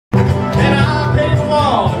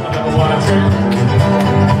want a trip?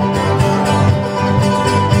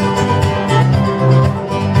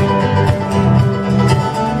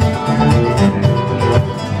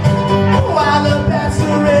 While the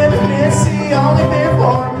bachelorette and Nancy only been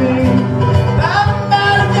for me. I'm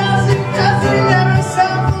about a dozen never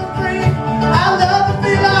sound for free. I love the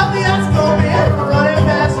feel of the ice cold beer running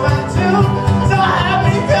past my tube. So I have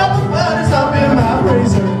me a couple butters up in my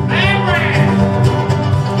RIZER.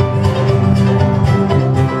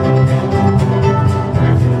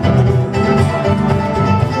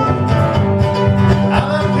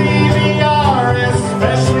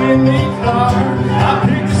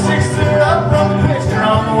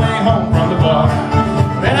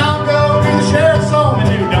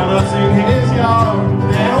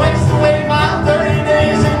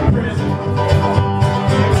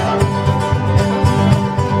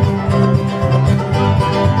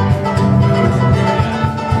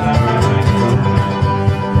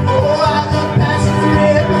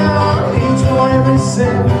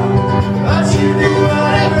 But you do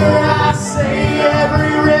whatever I say,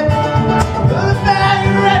 every rip. Put a bag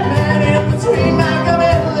of red man in between my gum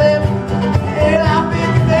and lip. And I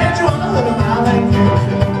figured that you on the hood of my leg.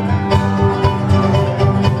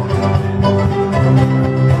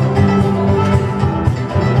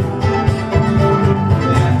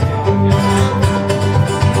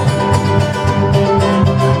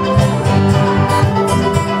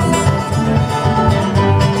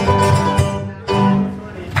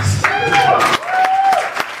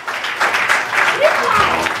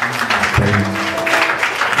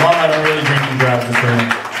 Mom, I don't really drink and drive this thing.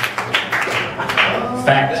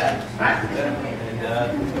 Fact.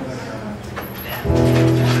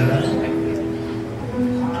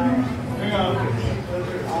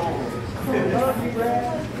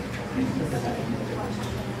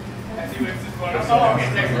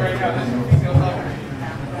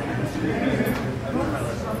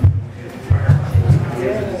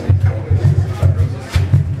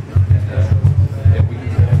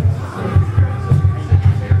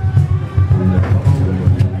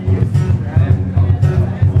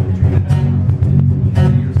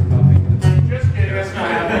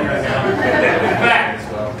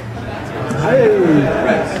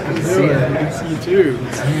 Too.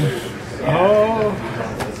 Oh,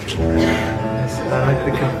 I like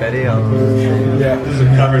the confetti on. Yeah, this is a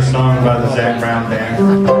cover song by the Zach Brown Band.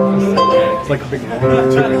 It's like a big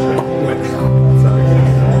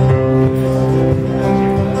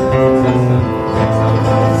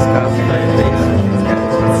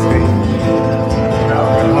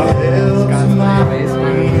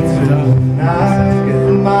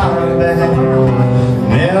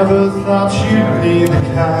Never thought you'd be the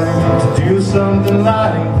kind to do something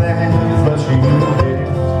like that, but you did.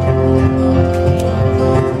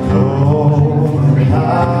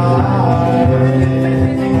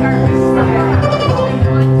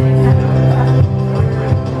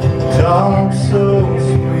 Talk so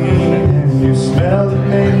sweet, and your smell that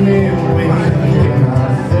made me weak, and I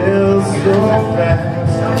felt so fast.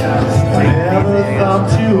 Never thought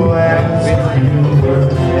to ask if you were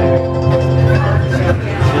there.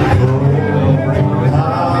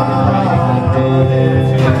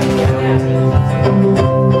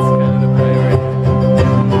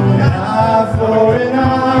 Eye for an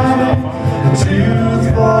eye, tooth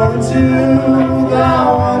for a tooth. I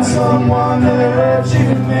want someone to hurt you,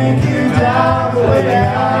 to make you die the way I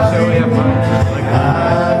do. I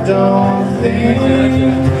don't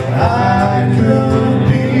think I could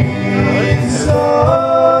be so.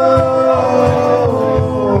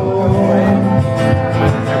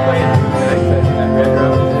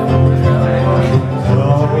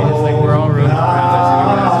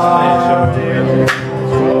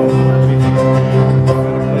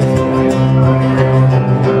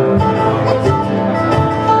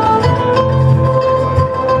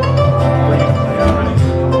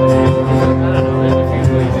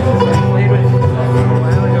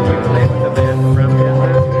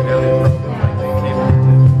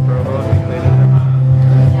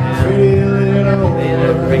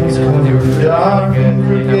 Dark and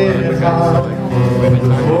forget heart. With a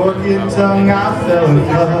forked tongue I fell in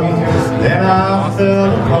love, then I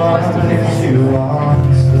fell apart as you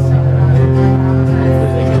walked so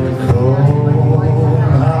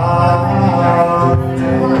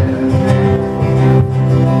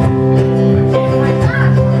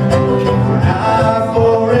eye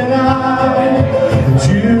for an eye,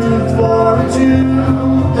 tooth for a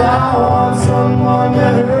tooth. I want someone to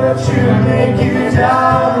hurt you, make you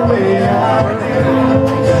die the way I do.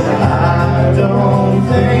 I don't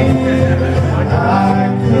think I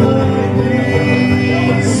could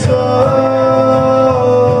be so.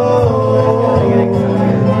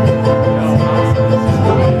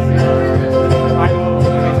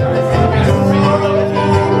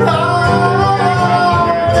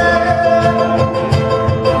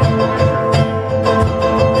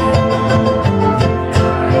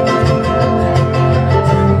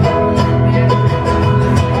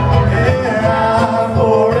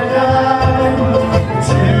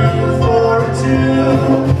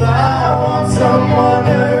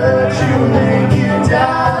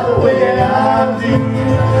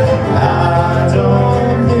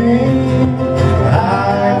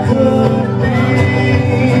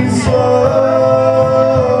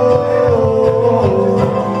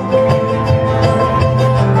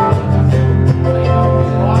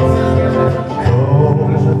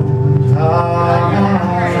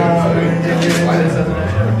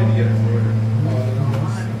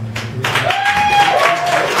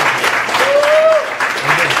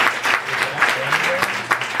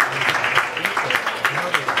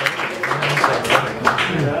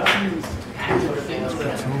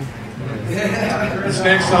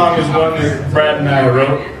 This next song is one that Brad and I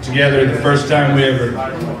wrote together the first time we ever.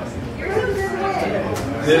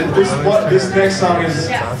 This next song is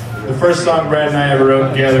the first song Brad and I ever wrote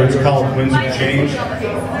together. It's called Winds of Change.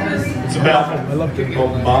 It's about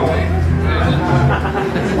Obama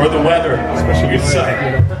or the weather, you could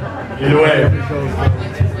say. Either way,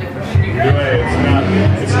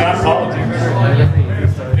 it's not politics.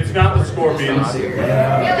 It's not the Scorpions,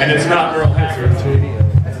 and it's not Merle Haggard.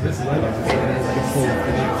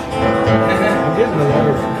 I'm getting a lot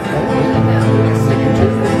of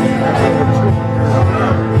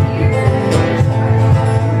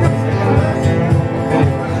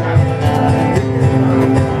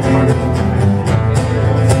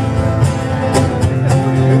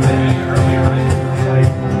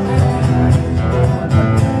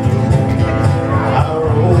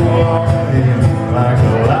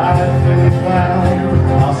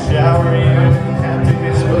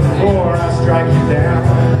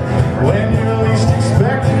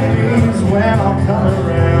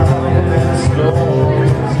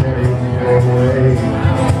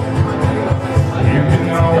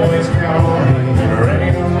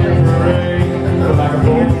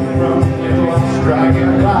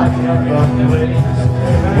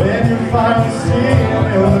when you finally see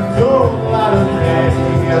the cold light of day,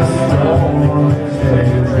 a storm is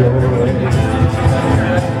headed your way.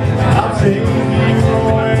 I'll take you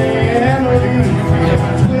away and leave you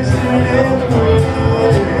twisted in the wind.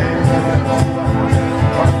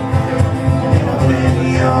 When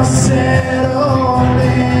you're settled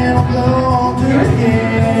in, I'm going through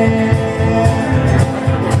again.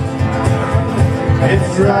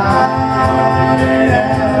 It's right.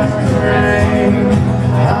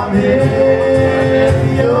 I'm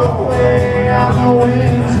heading your way on the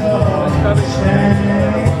winds of change.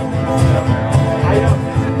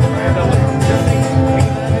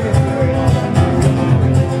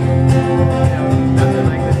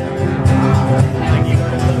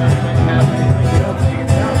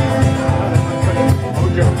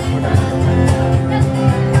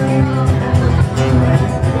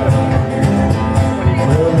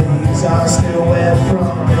 The leaves are still wet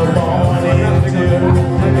from the morning dew.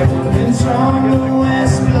 From the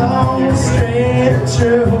west blowing straight and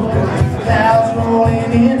true. Clouds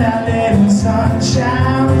rolling in, I let the sun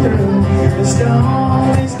shine through. The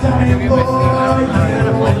storm is coming for you.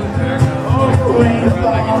 Rain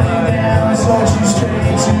falling down, sold you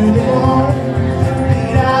straight to the bone.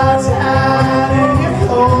 Beat outside and you're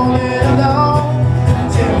cold and alone.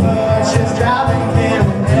 Temperatures dropping, and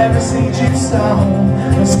we never seen you sown.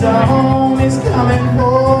 The storm is coming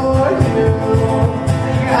for you.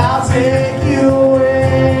 I'll take you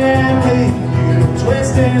away and leave you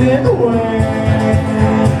twisted in the wind.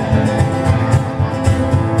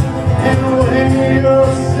 And when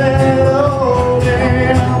you're settled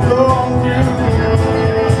in, I'm going through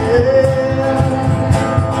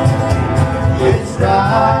it's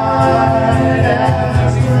right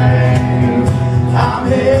as rain. I'm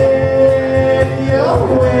headed your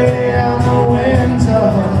way on the winds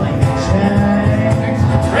of change.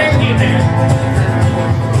 Bring me there.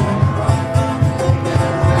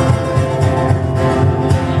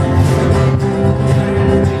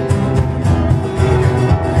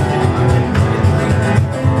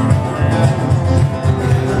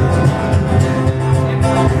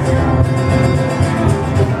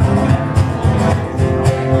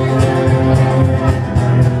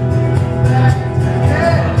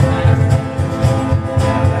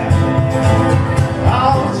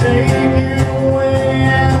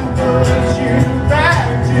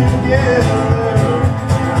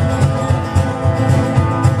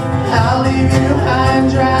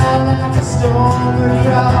 Storm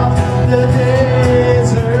across the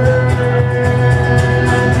desert.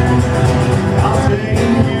 I'll take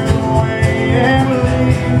you away and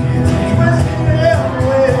leave you twisted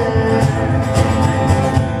away.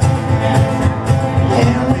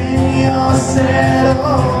 And when you're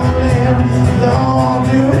settled in, don't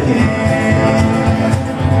do it.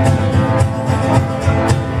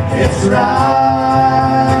 It's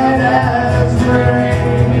right as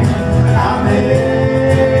rain. I'm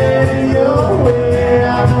headed your way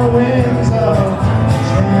on the winds of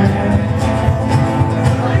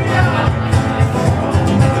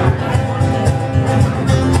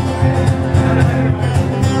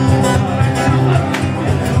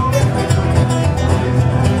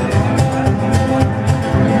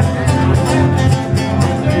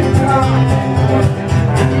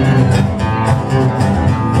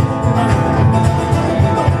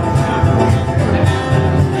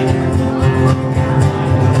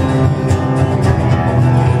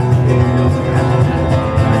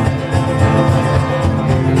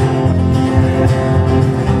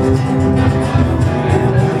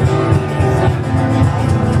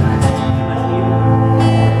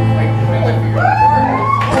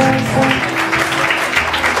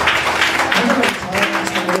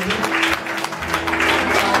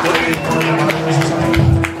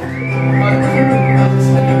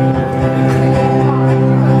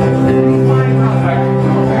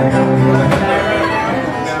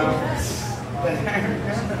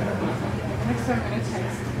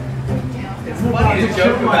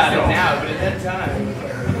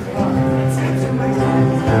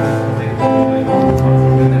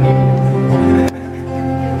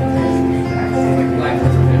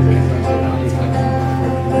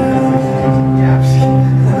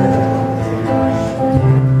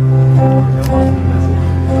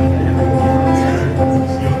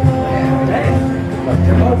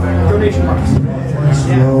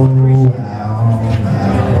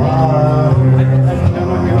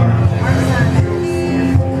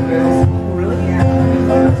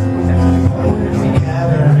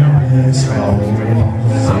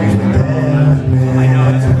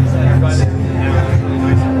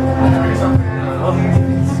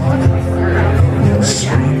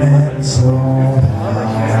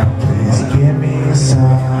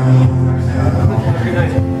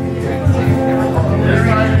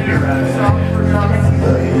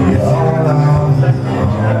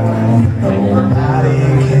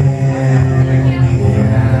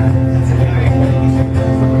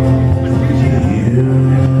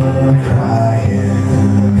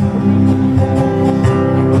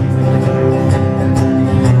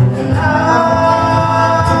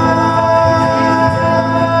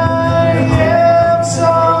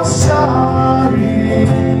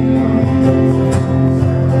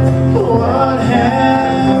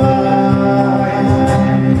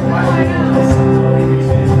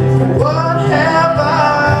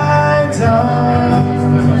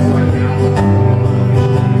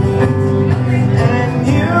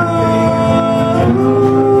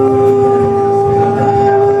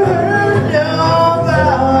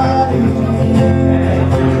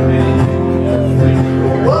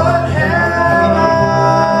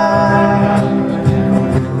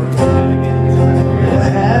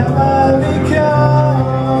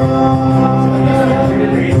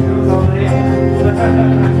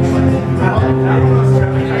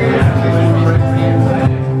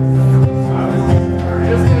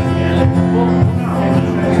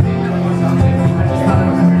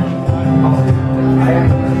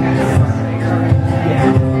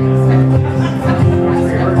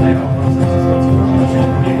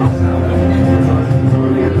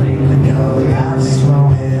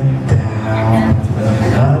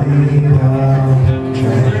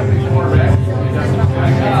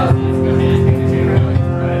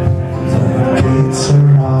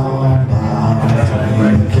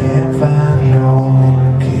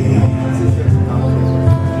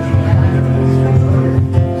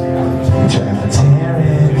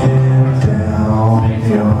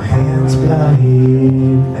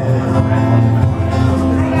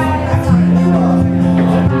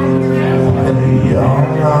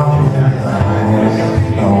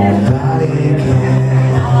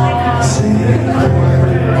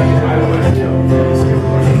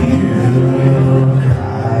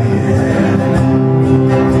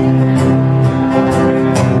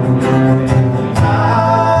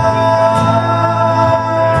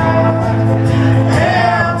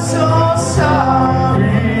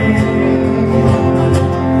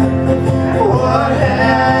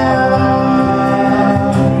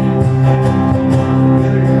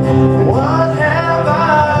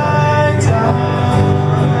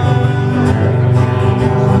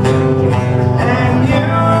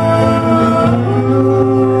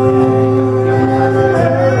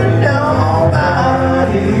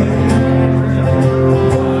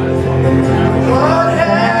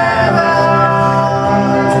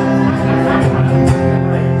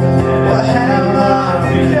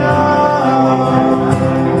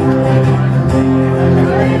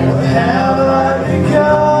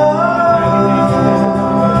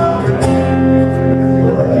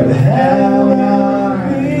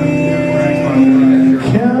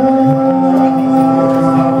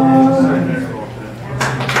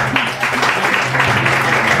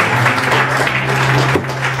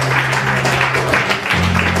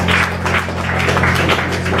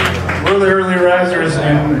the early risers,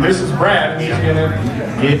 and this is Brad. He's gonna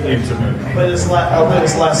get intimate. I'll play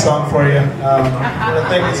this last song for you. I want to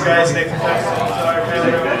thank these guys, Nathan Paxton, guitar,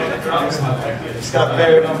 Taylor on the drums, Scott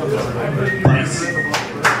Barrett on the bass.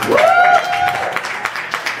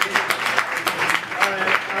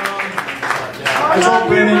 I told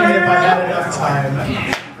Brandon if I had enough time,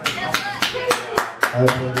 I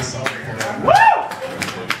would play this song for him.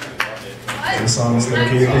 This song is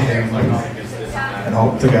dedicated to him, and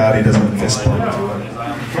hope to God he doesn't fist bump.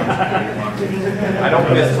 I don't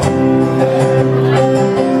fist bump.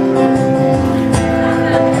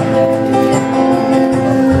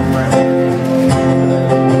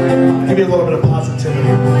 Give you a little bit of positivity.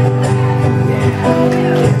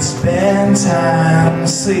 Can't spend time,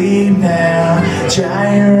 sleep now.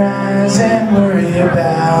 Dry your eyes and worry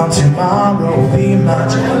about tomorrow will be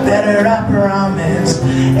much better, I promise.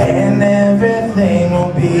 And everything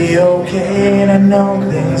will be okay. And I know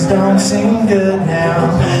things don't seem good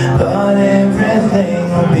now, but everything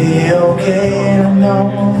will be okay. And I know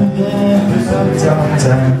that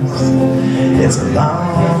sometimes it's a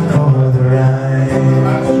long road to ride.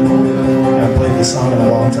 I've played this song in a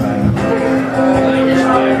long time.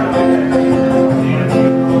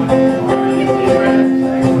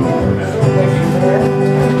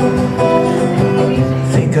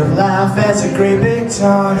 Think of life as a great big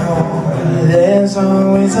tunnel. There's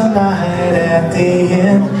always a light at the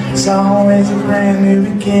end. It's always a brand new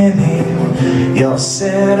beginning. You're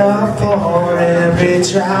set up for every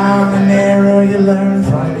trial and error. You learn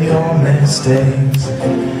from your mistakes,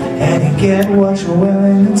 and you get what you're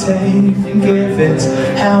willing to take and give. It's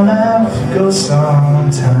how life goes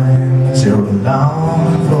sometimes. You're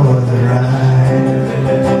along for the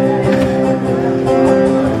ride.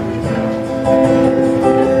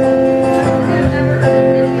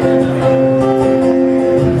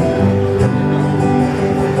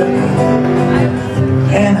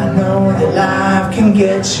 And I know that life can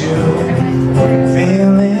get you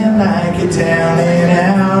feeling like you're down and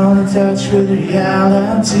out of touch with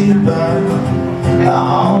reality, but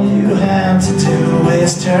all you have to do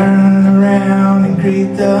is turn around and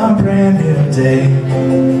greet the brand new day.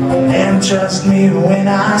 And trust me when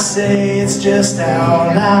I say it's just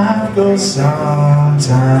how life goes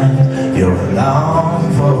sometimes. You're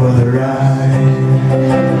along for the ride.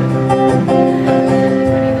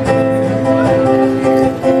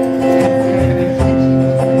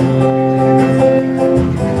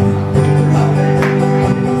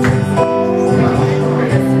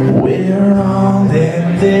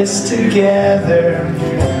 This together,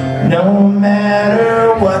 no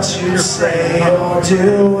matter what you say or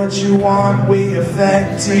do, what you want, we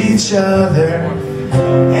affect each other.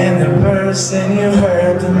 And the person you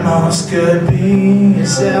hurt the most could be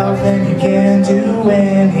yourself, and you can't do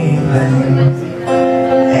anything.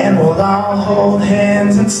 And we'll all hold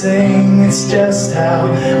hands and sing. It's just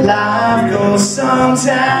how life goes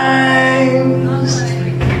sometimes.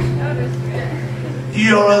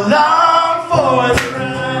 You're along for the ride.